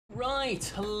Right,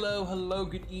 hello,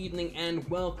 good evening, and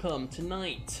welcome.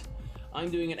 Tonight, I'm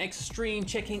doing an extreme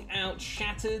checking out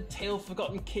Shattered Tale of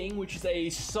Forgotten King, which is a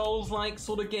Souls-like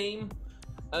sort of game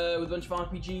with a bunch of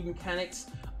RPG mechanics.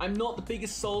 I'm not the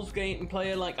biggest Souls game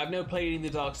player, like I've never played any of the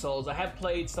Dark Souls. I have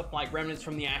played stuff like Remnants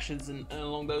from the Ashes and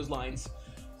along those lines.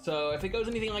 So if it goes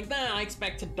anything like that, I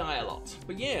expect to die a lot.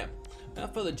 But yeah,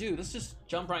 without further ado, let's just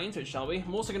jump right into it, shall we?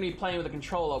 I'm also going to be playing with a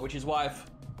controller, which is why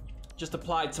I've just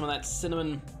applied some of that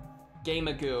cinnamon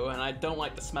gamer goo, and I don't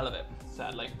like the smell of it,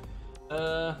 sadly.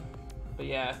 But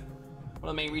yeah, one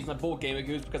of the main reasons I bought gamer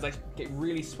goo is because I get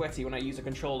really sweaty when I use a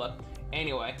controller.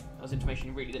 Anyway, that was information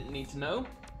you really didn't need to know,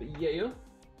 but yeah.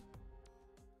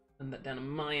 Turn that down on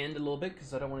my end a little bit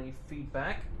because I don't want any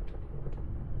feedback.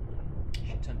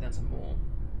 Should turn it down some more.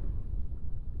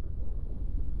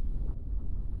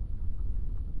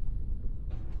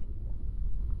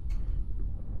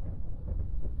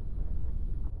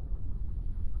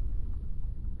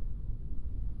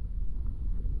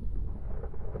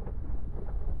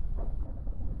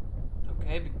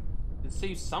 Okay, we can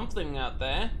see something out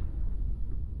there.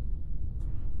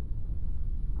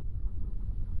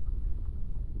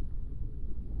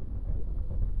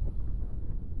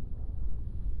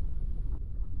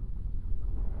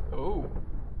 Oh.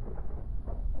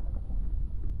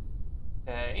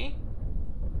 Okay.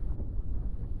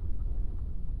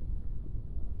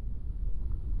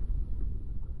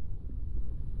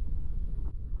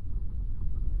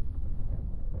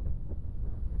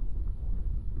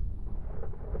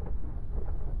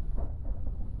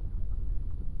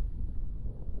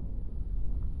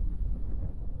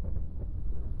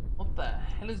 What the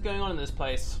hell is going on in this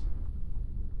place?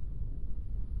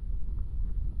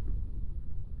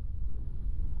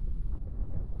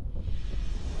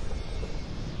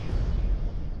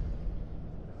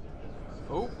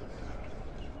 Oh.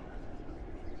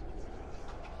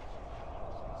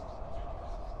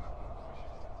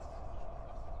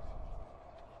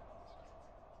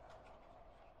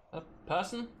 A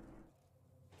person?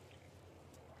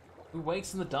 Who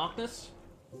wakes in the darkness?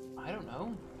 I don't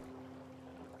know.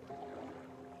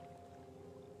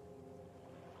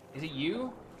 Is it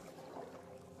you?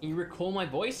 Can you recall my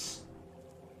voice?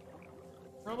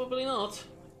 Probably not.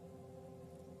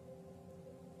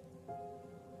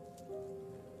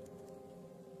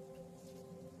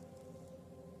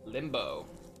 Limbo.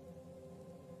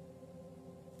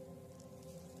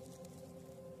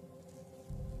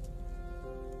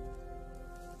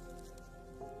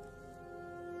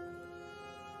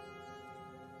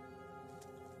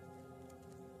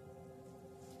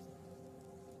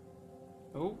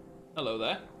 Oh, hello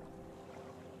there.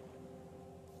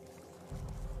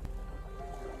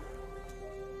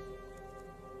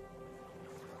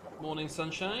 Morning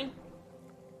sunshine.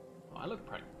 Oh, I look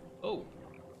pretty. Oh.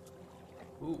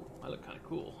 Ooh, I look kind of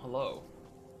cool. Hello.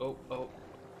 Oh, oh.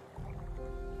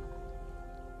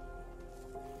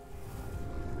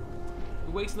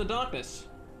 Who wakes in the darkness?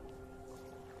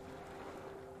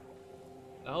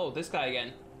 Oh, this guy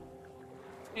again.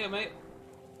 Yeah, mate.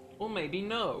 Or maybe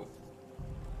no.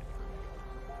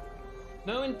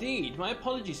 No, indeed. My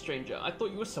apologies, stranger. I thought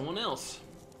you were someone else.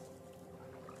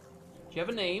 Do you have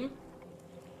a name?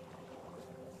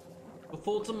 The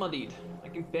thoughts are muddied. I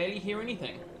can barely hear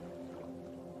anything.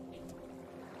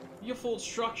 Your thought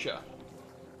structure.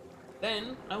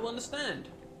 Then I will understand.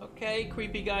 Okay,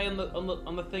 creepy guy on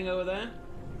the thing over there.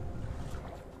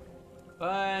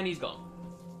 And he's gone.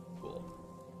 Cool.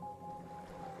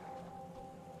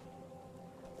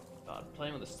 God,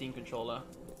 playing with a Steam controller.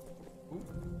 Ooh.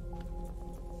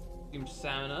 Steam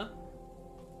Stamina.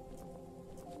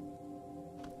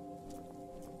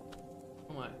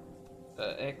 Oh my.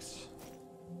 X.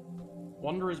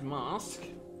 Wanderer's Mask.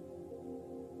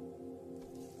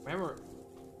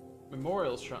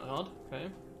 Memorial Shard. Okay.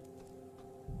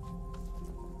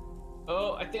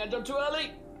 Oh, I think I jumped too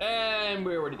early, and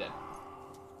we're already dead.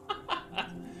 A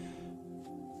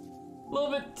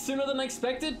little bit sooner than I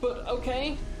expected, but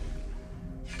okay.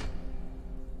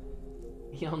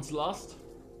 Eon's lost.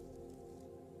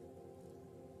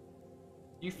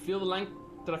 You feel the lack?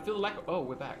 Did I feel the lack? Oh,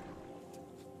 we're back.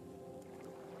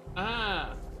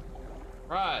 Ah,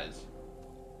 rise.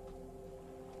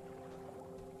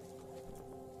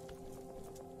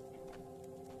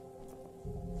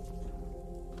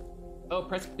 Oh,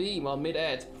 press B while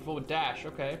mid-air to perform a dash.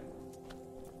 Okay.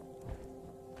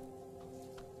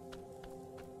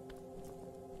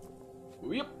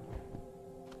 Yep.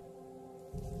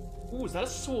 Ooh, is that a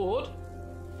sword?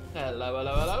 Hello,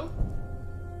 hello, hello.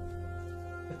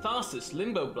 Catharsis,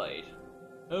 Limbo Blade.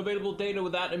 No available data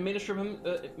without administrative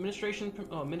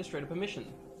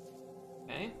permission.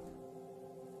 Okay.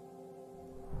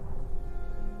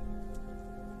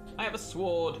 I have a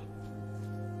sword.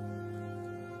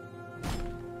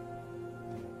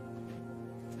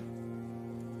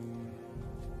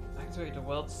 Activate the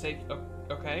world safe.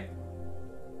 Okay.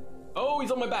 Oh,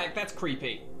 he's on my back. That's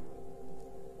creepy.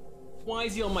 Why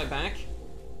is he on my back?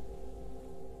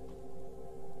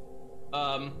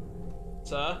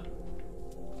 Sir?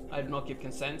 I do not give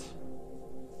consent.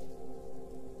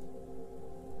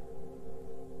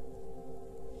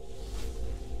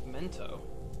 Memento.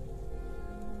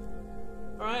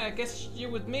 Alright, I guess you're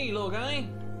with me, little guy.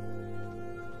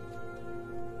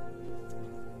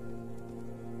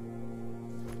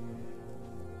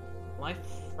 Life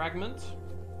fragment.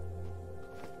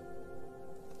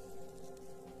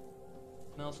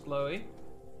 Smells glowy.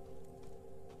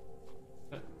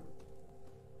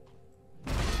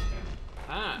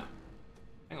 Ah.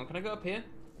 Hang on, can I go up here?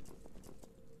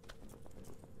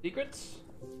 Secrets?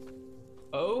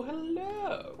 Oh,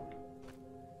 hello.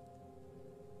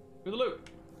 Through the loop.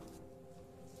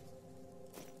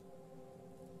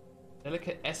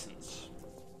 Delicate essence.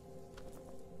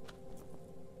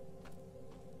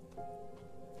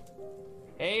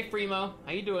 Hey, Fremo.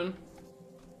 How you doing?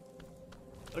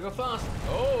 Gotta go fast.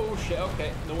 Oh, shit.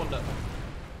 Okay. No wonder.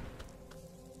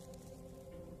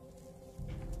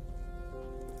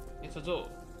 It's a door.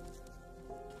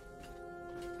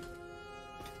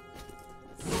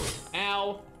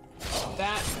 Ow.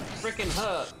 That frickin'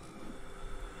 hurt.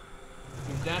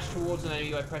 You dash towards an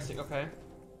enemy by pressing. Okay.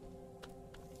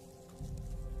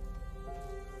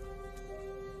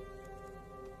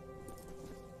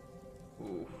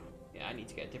 Ooh. Yeah, I need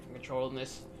to get a different control than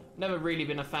this. Never really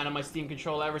been a fan of my Steam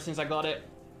controller ever since I got it.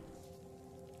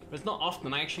 But it's not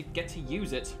often I actually get to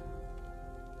use it.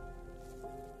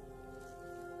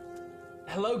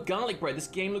 Hello, Garlic Bread. This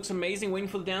game looks amazing. Waiting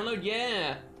for the download?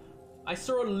 Yeah. I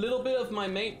saw a little bit of my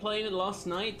mate playing it last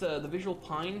night, the Visual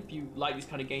Pine. If you like these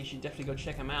kind of games, you should definitely go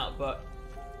check them out. But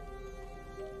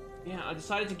yeah, I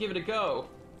decided to give it a go.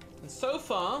 And so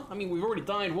far, I mean, we've already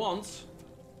died once.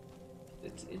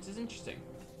 It's interesting.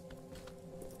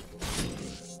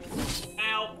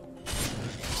 Ow!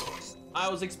 I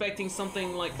was expecting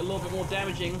something like a little bit more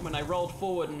damaging when I rolled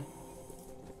forward and...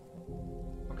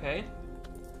 Okay.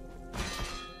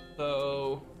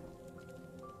 So...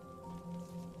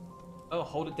 Oh,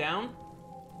 hold it down?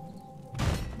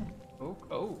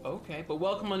 Oh, okay. But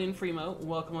welcome on in, Fremo.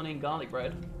 Welcome on in, Garlic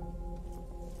Bread.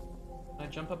 Can I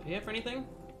jump up here for anything?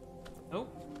 Nope.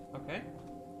 Okay.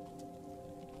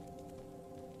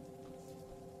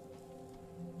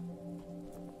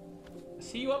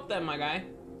 See you up there, my guy.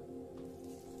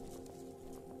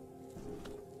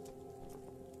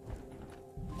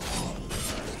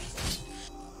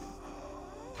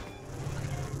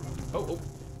 Oh.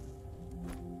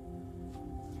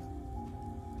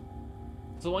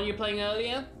 It's the one you're playing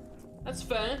earlier? That's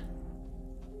fair.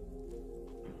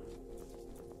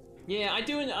 Yeah,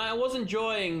 I was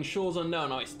enjoying Shores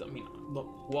Unknown. I still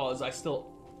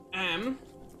am.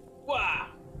 Wow.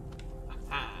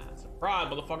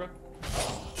 Surprise, motherfucker.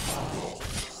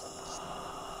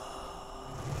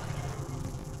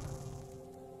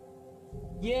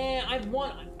 Yeah, I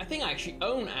think I actually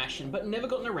own Ashen, but never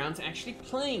gotten around to actually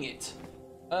playing it.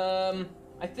 I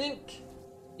think,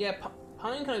 yeah,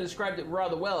 Pine kind of described it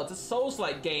rather well. It's a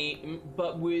Souls-like game,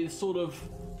 but with sort of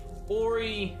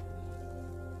Ori,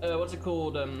 what's it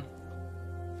called?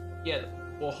 Yeah,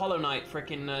 or Hollow Knight,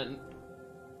 frickin'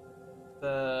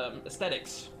 the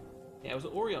aesthetics. Yeah, was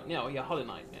it Ori? No, yeah, Hollow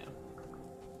Knight. Yeah.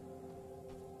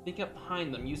 Sneak up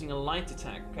behind them using a light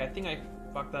attack. Okay, I think I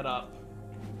fucked that up.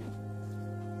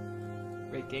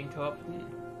 Great game co-op.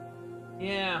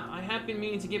 Yeah, I have been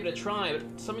meaning to give it a try,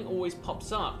 but something always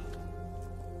pops up.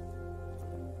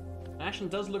 Ashen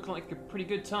does look like a pretty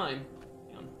good time.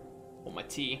 Hang on. Want my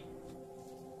tea.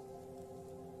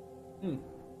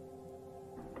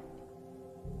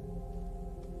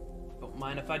 Don't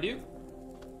mind if I do. Is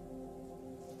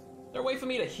there a way for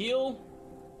me to heal?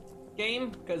 Game?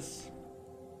 Because...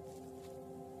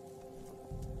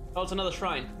 Oh, it's another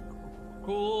shrine.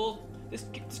 Cool. This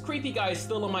creepy guy is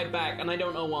still on my back, and I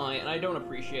don't know why, and I don't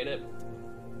appreciate it.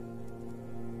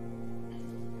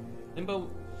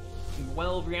 Limbo,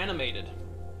 well reanimated.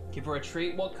 Give her a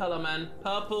treat. What color, man?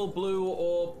 Purple, blue,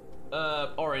 or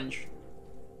orange?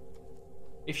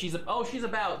 If she's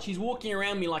she's walking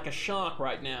around me like a shark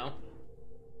right now.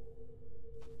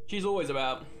 She's always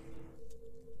about.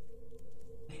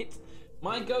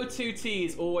 My go-to tea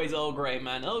is always Earl Grey,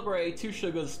 man. Earl Grey, 2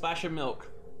 sugars, splash of milk.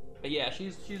 But yeah,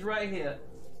 she's right here.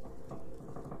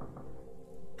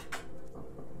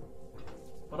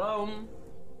 Purple.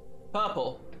 I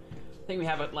think we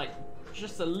have it like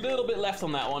just a little bit left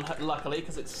on that one, luckily,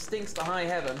 because it stinks to high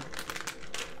heaven.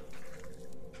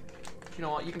 You know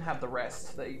what? You can have the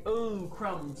rest. Ooh,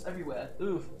 crumbs everywhere.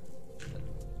 Ooh.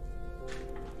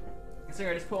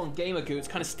 Considering I just put on gamer goo, it's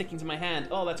kind of sticking to my hand.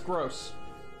 Oh, that's gross.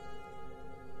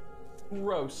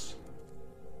 Gross.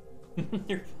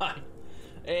 You're fine.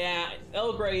 Yeah,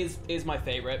 Earl Grey is my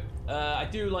favorite. I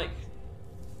do like...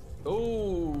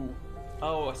 Ooh.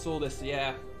 Oh, I saw this,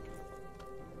 yeah.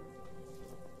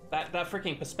 That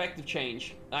freaking perspective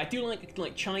change. I do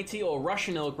like chai tea or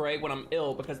Russian Earl Grey when I'm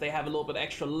ill because they have a little bit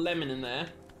extra lemon in there.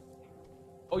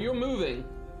 Oh, you're moving.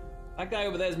 That guy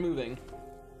over there's moving.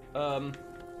 Left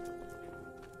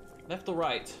or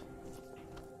right?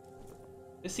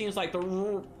 This seems like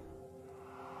the...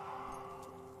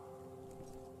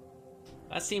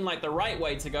 That seemed like the right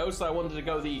way to go, so I wanted to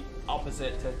go the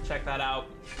opposite to check that out.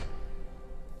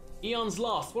 Eons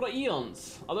lost. What are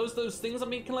eons? Are those things I've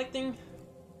been collecting?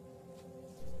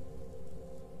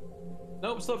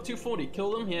 Nope, still have 240.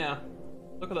 Kill them? Yeah.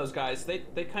 Look at those guys. They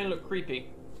kind of look creepy.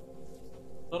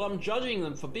 Not I'm judging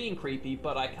them for being creepy,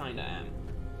 but I kind of am.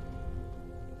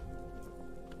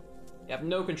 You have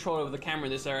no control over the camera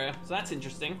in this area, so that's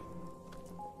interesting.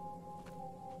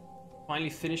 Finally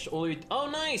finished all of it. Oh,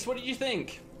 nice! What did you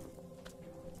think?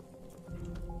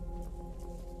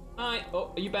 Hi.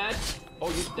 Oh, are you bad? Oh,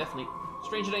 you definitely.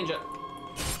 Stranger danger.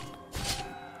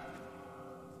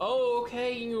 Oh,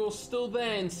 okay, you're still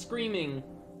there and screaming.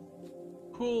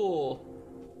 Cool.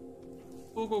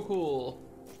 Cool, cool, cool.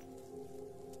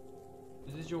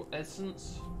 Is this your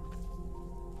essence?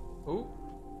 Oh.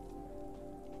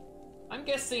 I'm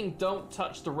guessing don't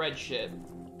touch the red shit.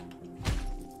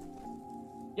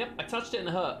 Yep, I touched it and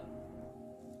it hurt.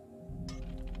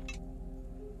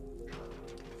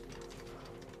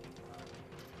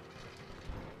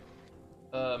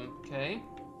 Okay.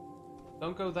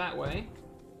 Don't go that way.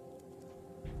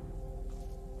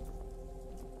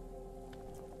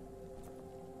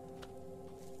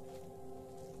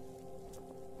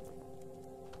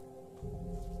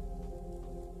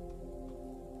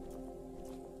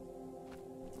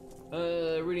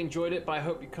 Really enjoyed it, but I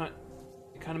hope you kind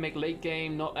of make late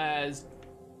game not as...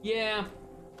 Yeah.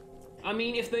 I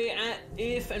mean, if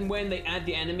and when they add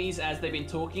the enemies as they've been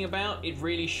talking about, it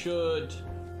really should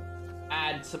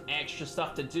add some extra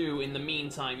stuff to do in the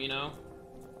meantime, you know?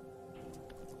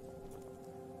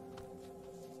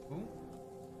 Ooh.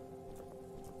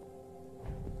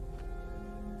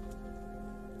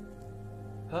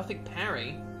 Perfect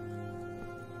parry?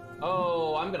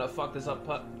 Oh, I'm gonna fuck this up,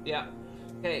 yeah.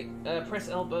 Okay, press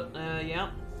L button,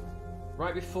 yeah.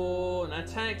 Right before an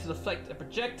attack to deflect a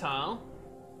projectile.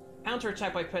 Counter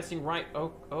attack by pressing right,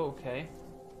 oh, okay.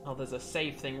 Oh, there's a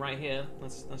save thing right here.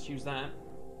 Let's use that.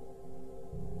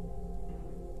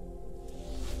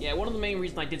 Yeah, one of the main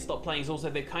reasons I did stop playing is also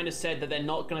they've kind of said that they're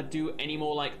not gonna do any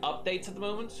more like updates at the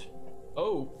moment.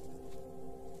 Oh.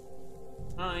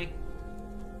 Hi.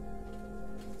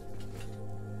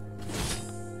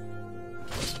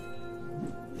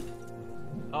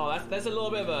 Oh, there's a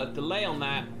little bit of a delay on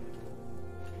that.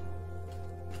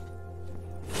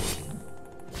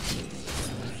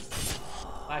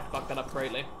 I fucked that up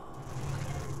greatly.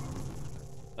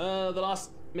 The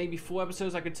last maybe 4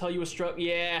 episodes I could tell you a stroke.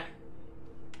 Yeah.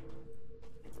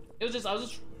 I was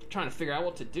just trying to figure out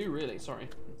what to do, really. Sorry.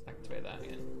 Let's activate that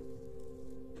again.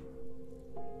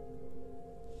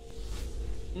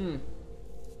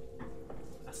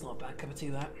 That's not a bad cup of tea,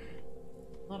 that.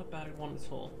 Not a bad one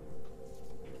at all.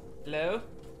 Hello?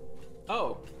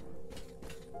 Oh.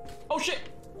 Oh, shit!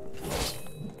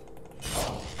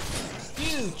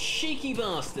 You cheeky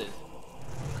bastard!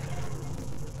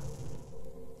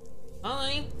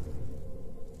 Hi!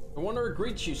 The Wanderer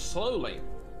greets you slowly.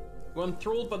 You're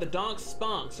enthralled by the dark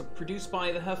sparks produced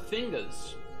by her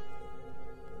fingers.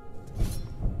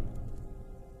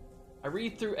 I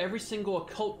read through every single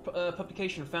occult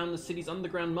publication found in the city's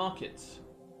underground markets.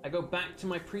 I go back to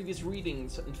my previous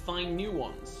readings and find new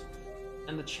ones,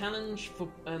 and the challenge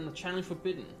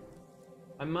forbidden.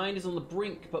 My mind is on the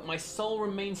brink, but my soul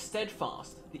remains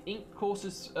steadfast. The ink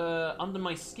courses under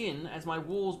my skin as my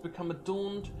walls become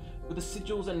adorned with the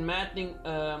sigils and maddening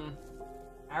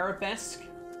arabesque.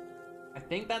 I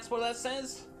think that's what that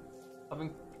says. Of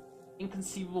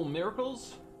inconceivable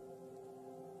miracles.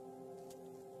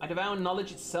 I devour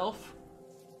knowledge itself.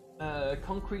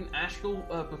 Concrete and astral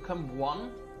become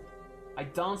one. I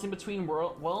dance in between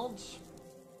worlds.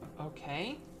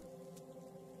 Okay.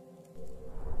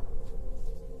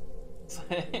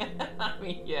 I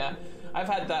mean, yeah. I've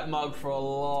had that mug for a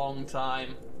long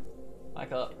time.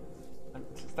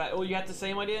 Is that all you had to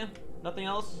say, my dear? Nothing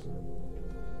else?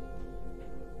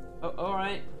 Oh,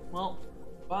 alright. Well,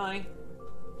 Bye.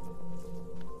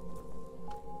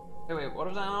 Hey, wait, what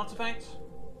was that artifact?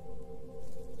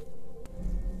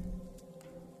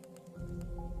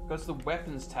 Go to the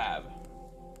weapons tab.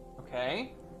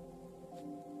 Okay.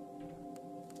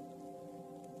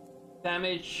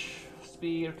 Damage,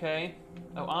 speed, okay.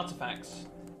 Oh, artifacts.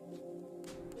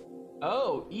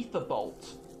 Oh, Ether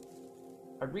Bolt.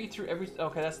 I read through every...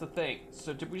 Okay, that's the thing.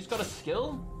 So did we just got a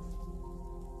skill?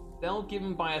 Spell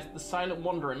given by the Silent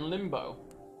Wanderer in Limbo.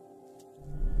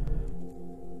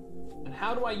 And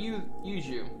how do I use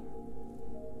you?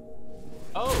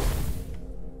 Oh!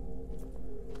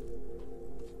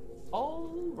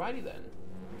 Alrighty then.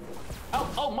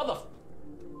 Oh, mother...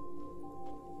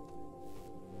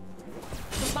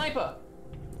 The sniper!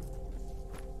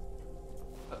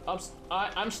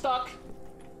 I'm stuck.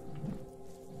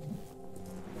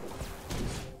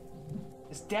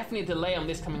 There's definitely a delay on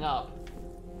this coming up.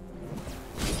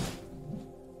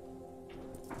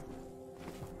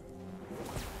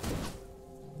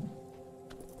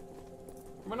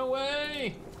 Run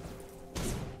away!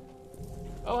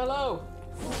 Oh, hello!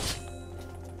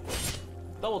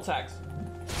 Double tax.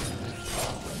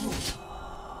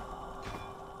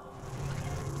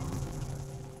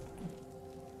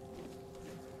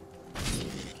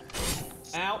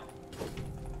 Ow.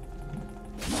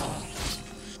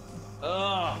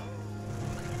 Ugh.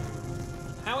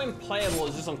 How unplayable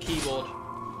is this on keyboard?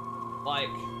 Like...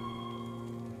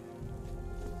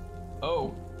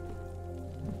 Oh.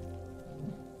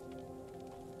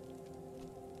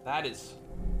 That is...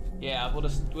 Yeah,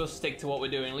 we'll stick to what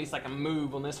we're doing. At least I can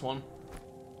move on this one.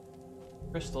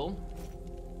 Crystal.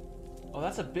 Oh,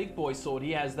 that's a big boy sword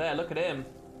he has there. Look at him.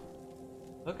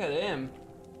 Look at him.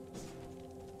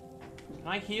 Can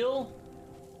I heal?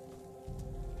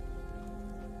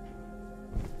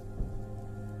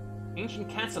 Ancient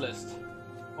Catalyst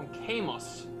from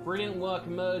Kamos. Brilliant work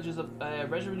emerges a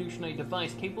revolutionary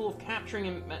device capable of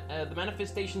capturing the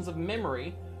manifestations of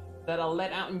memory that are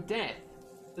let out in death.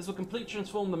 This will completely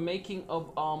transform the making of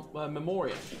our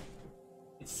Memoria.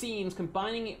 It seems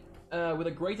combining it with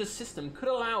a greater system could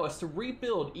allow us to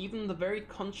rebuild even the very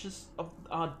conscious of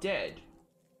our dead.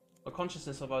 Or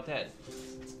consciousness of our dead.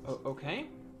 Okay.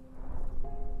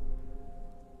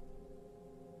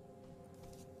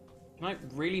 Can I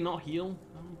really not heal?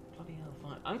 Oh, bloody hell,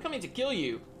 fine. I'm coming to kill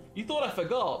you. You thought I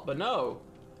forgot, but no.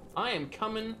 I am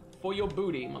coming for your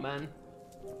booty, my man.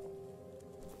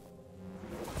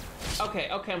 Okay,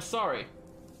 I'm sorry.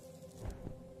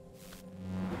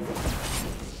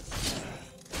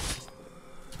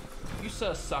 You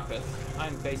sir sucketh.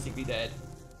 I'm basically dead.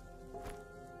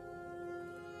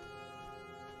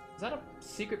 Is that a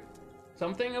secret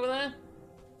something over there?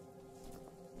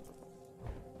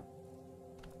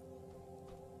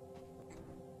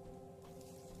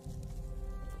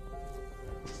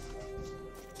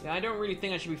 Yeah, I don't really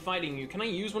think I should be fighting you. Can I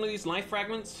use one of these life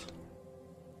fragments?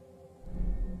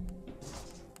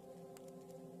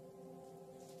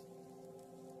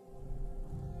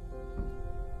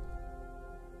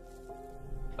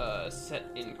 Set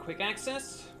in quick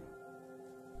access.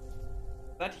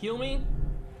 Did that heal me?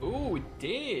 Ooh, it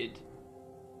did.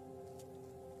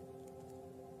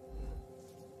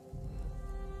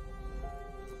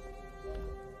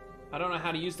 I don't know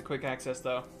how to use the quick access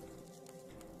though.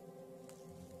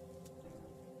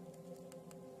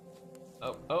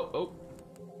 Oh.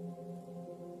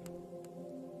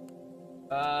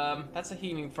 That's a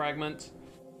healing fragment.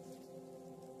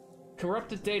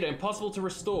 Corrupted data, impossible to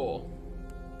restore.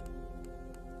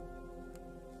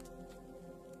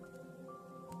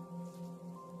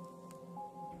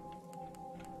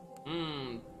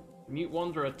 Mute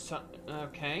Wanderer,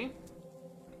 okay.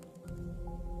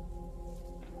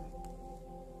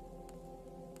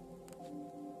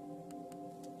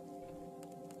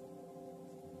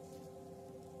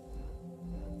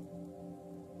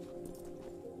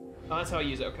 Oh, that's how I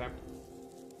use it, okay.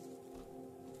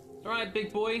 Alright,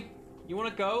 big boy. You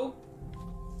wanna go?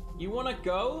 You wanna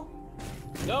go?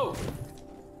 No!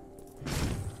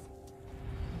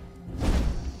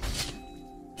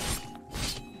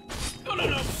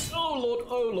 No!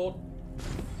 Oh lord.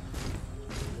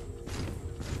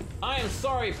 I am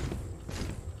sorry.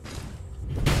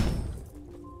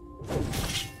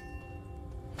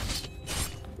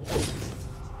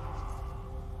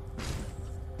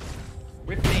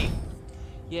 Rip me.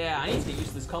 Yeah, I need to get used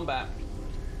to this combat.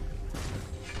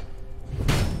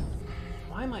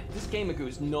 Why am I... This Gamer Goo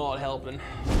is not helping.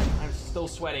 I'm still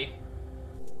sweaty.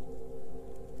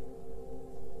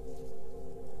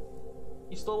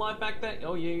 You still alive back there?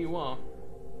 Oh yeah, you are.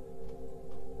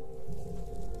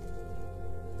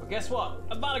 Well, guess what?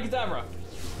 Avada Kedavra!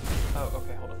 Oh,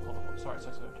 okay, hold on. Sorry.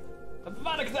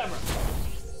 Avada Kedavra!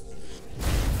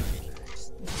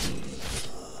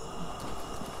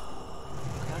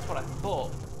 Okay, that's what I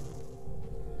thought.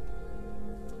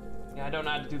 Yeah, I don't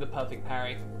know how to do the perfect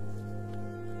parry.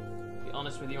 To be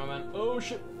honest with you, my man. Oh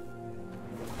shit!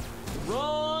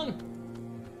 Run!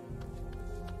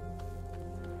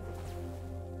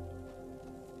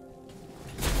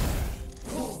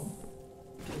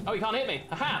 Oh, he can't hit me!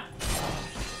 Aha!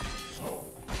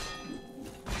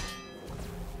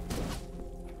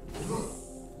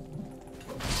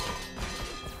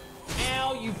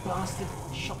 Ow, you bastard!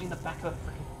 Shot me in the back of the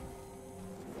frickin'.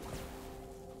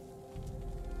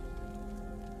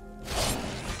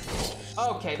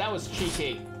 Okay, that was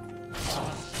cheeky. You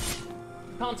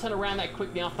can't turn around that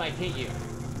quickly after I hit you.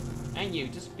 And you,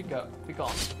 just be gone. Be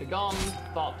gone,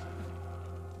 thought.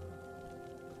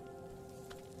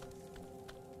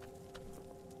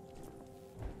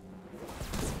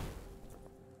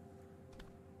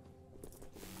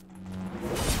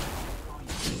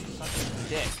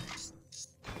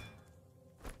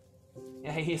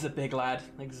 Yeah, he's a big lad.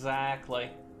 Exactly.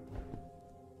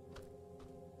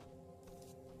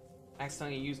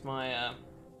 Accidentally used my,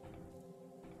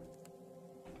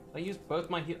 I used both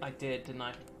my heal. I did, didn't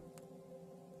I?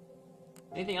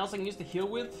 Anything else I can use to heal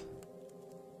with?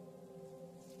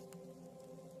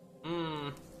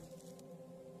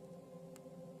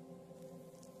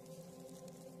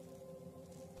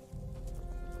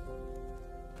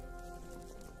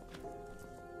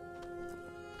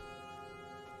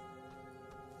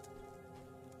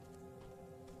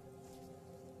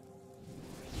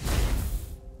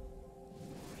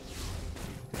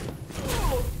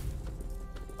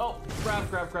 Oh,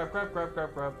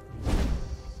 grab.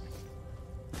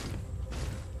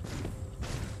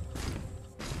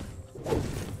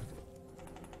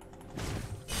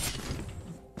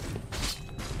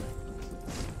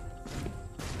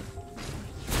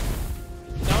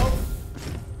 No.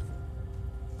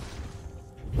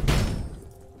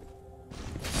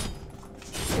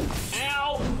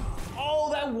 Ow! Oh,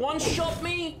 that one-shot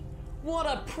me? What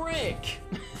a prick!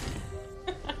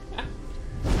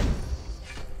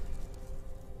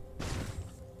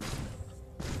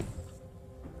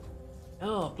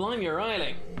 Oh, blimey,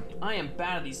 Riley. I am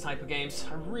bad at these type of games.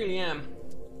 I really am.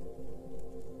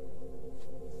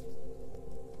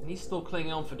 And he's still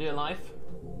clinging on for dear life.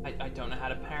 I don't know how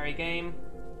to parry game.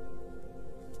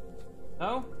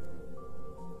 Oh?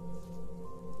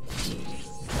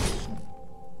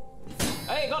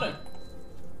 Hey, got him!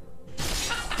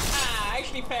 I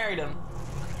actually parried him.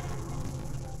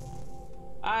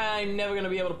 I'm never gonna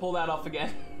be able to pull that off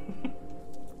again.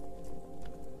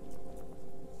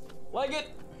 Like it?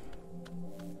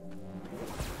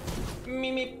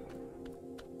 Meep.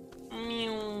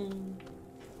 Meow.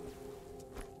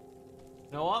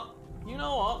 You know what? You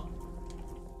know what?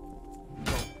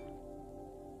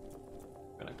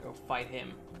 I'm gonna go fight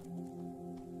him.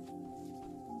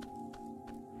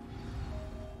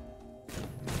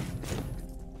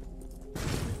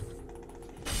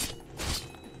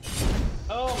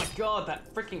 Oh my god, that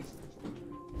freaking...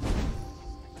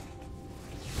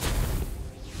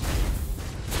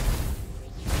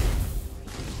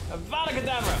 Avada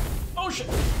Kedavra! Oh shit!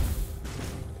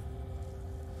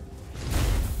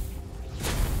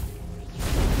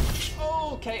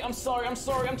 Okay, I'm sorry.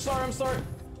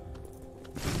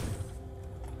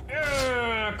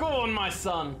 Go on, my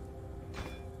son!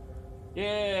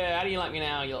 Yeah, how do you like me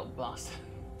now, you little bastard?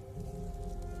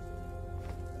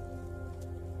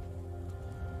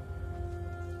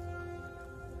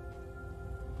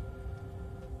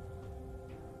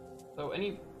 So,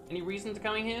 any reason to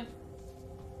coming here?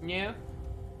 Yeah.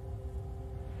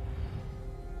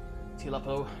 Heal up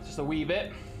just a wee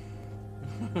bit.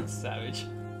 Savage.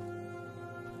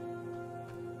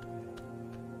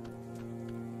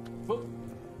 Whoop.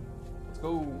 Let's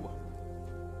go.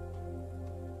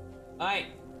 Alright.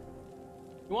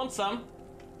 You want some?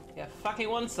 Yeah, fucking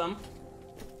want some.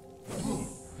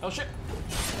 Oh shit.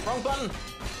 Wrong button.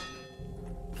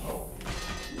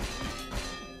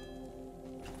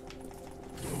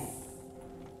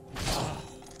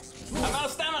 I'm out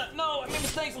of stamina! No, I made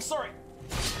mistakes, I'm sorry!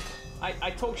 I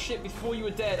talked shit before you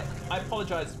were dead. I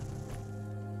apologize.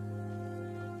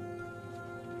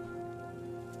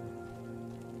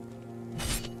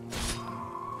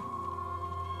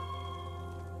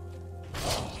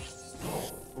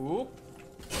 Oop.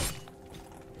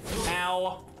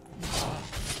 Ow.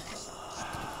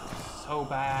 So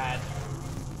bad.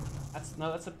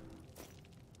 That's a...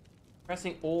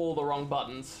 Pressing all the wrong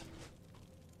buttons.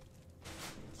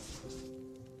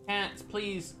 Cats,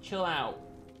 please chill out.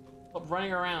 Stop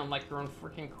running around like you're on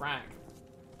freaking crack.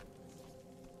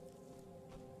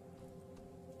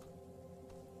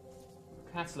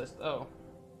 Catalyst, oh.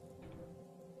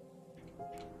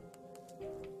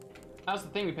 That was the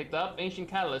thing we picked up. Ancient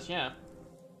Catalyst, yeah.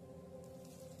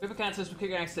 Paper Catalyst with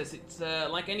quick access. It's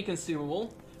like any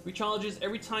consumable. Recharges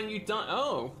every time you die.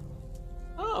 Oh.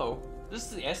 Oh. This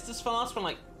is the Estus Flask from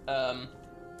like, Oh,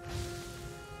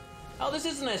 this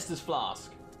is an Estus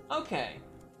Flask. Okay.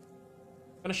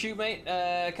 Gonna shoot, mate.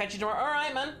 Catch you tomorrow.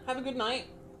 Alright, man. Have a good night.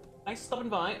 Thanks for stopping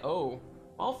by. Oh.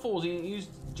 While falls, you can use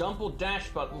jump or dash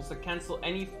buttons to cancel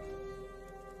any...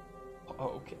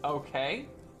 Okay. Okay.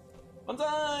 One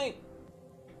time!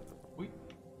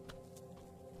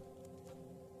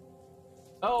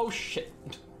 Oh, shit.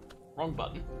 Wrong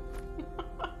button.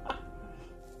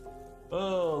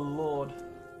 Oh, Lord.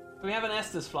 We have an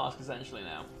Estus Flask, essentially,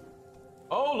 now.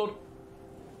 Oh, Lord.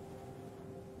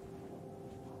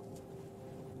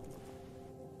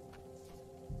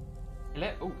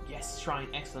 Oh, yes, shrine.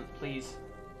 Excellent, please.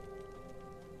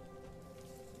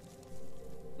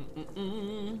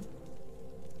 You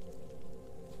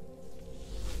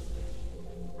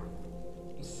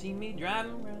see me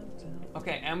driving around town.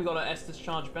 Okay, and we got our Estus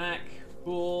charge back.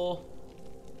 Cool.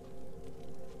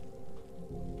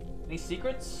 Any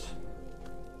secrets?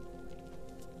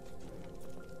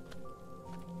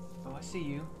 Oh, I see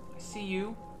you. I see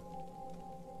you.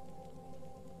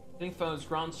 Hitting foes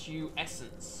grants you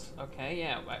essence. Okay,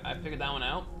 yeah, I figured that one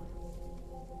out.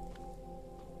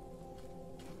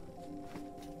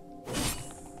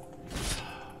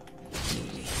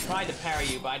 Tried to parry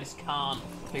you, but I just can't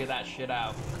figure that shit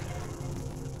out.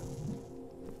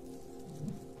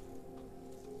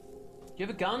 Do you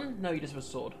have a gun? No, you just have a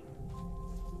sword.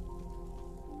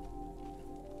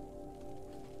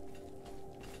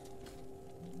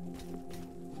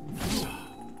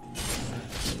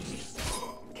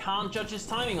 Can't judge his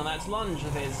timing on that lunge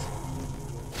of his.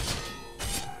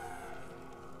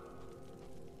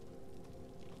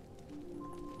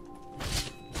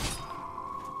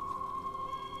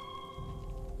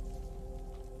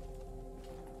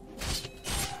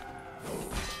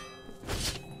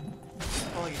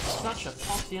 Oh, you're such a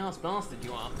poxy-ass bastard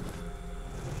you are.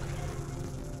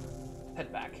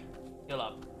 Head back. Heal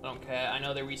up. I don't care. I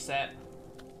know they reset.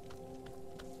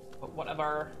 But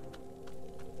whatever.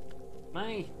 Can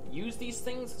I use these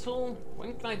things at all?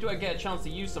 When can I get a chance to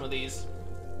use some of these?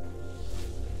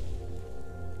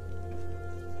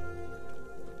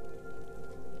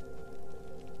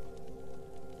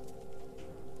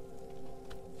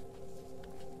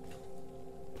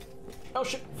 Oh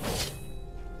shit!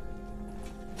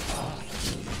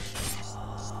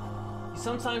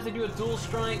 Sometimes they do a dual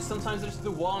strike, sometimes they just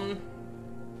do one.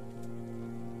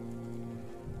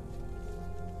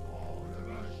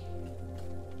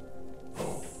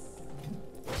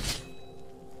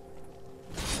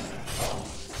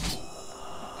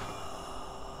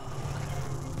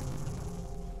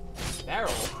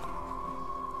 Barrel.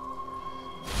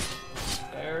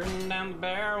 Staring down the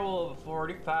barrel of a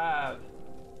 45.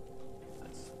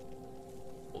 That's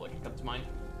all that can come to mind.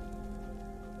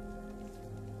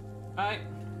 Alright.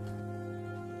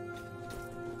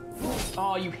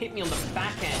 Oh, you hit me on the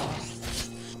back end.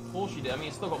 Of course you did. I mean,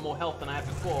 I still got more health than I had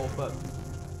before, but...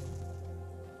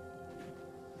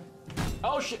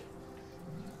 Oh, shit!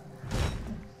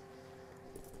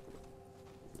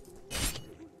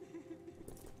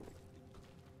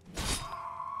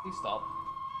 Please stop.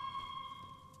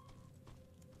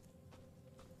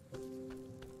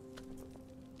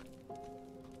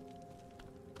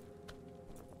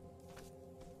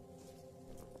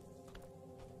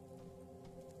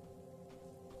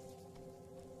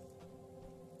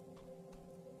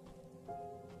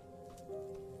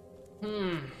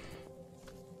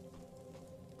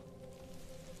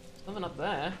 There's nothing up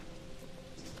there.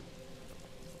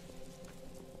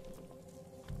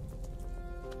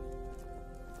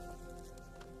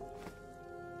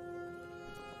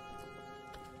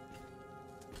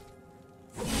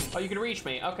 Oh, you can reach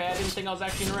me. Okay, I didn't think I was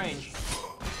actually in range.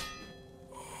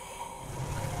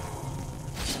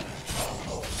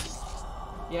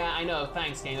 Yeah, I know.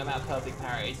 Thanks, game. I'm out perfect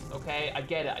parries. Okay, I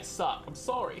get it. I suck. I'm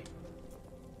sorry.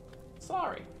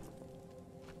 Sorry.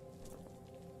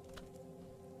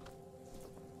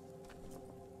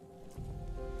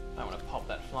 I want to pop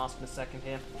that flask in a second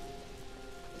here.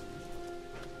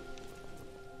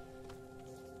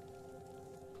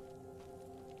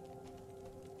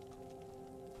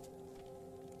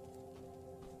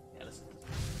 Yeah, let's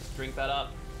drink that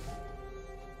up.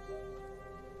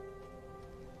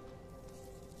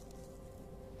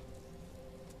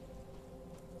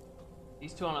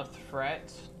 These two aren't a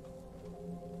threat.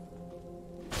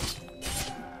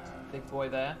 Big boy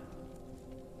there.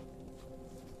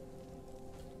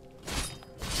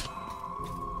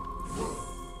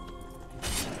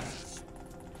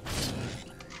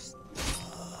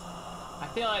 I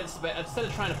feel like it's instead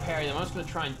of trying to parry them, I'm just going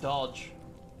to try and dodge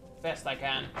best I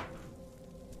can.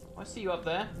 I see you up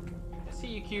there. I see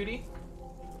you, cutie.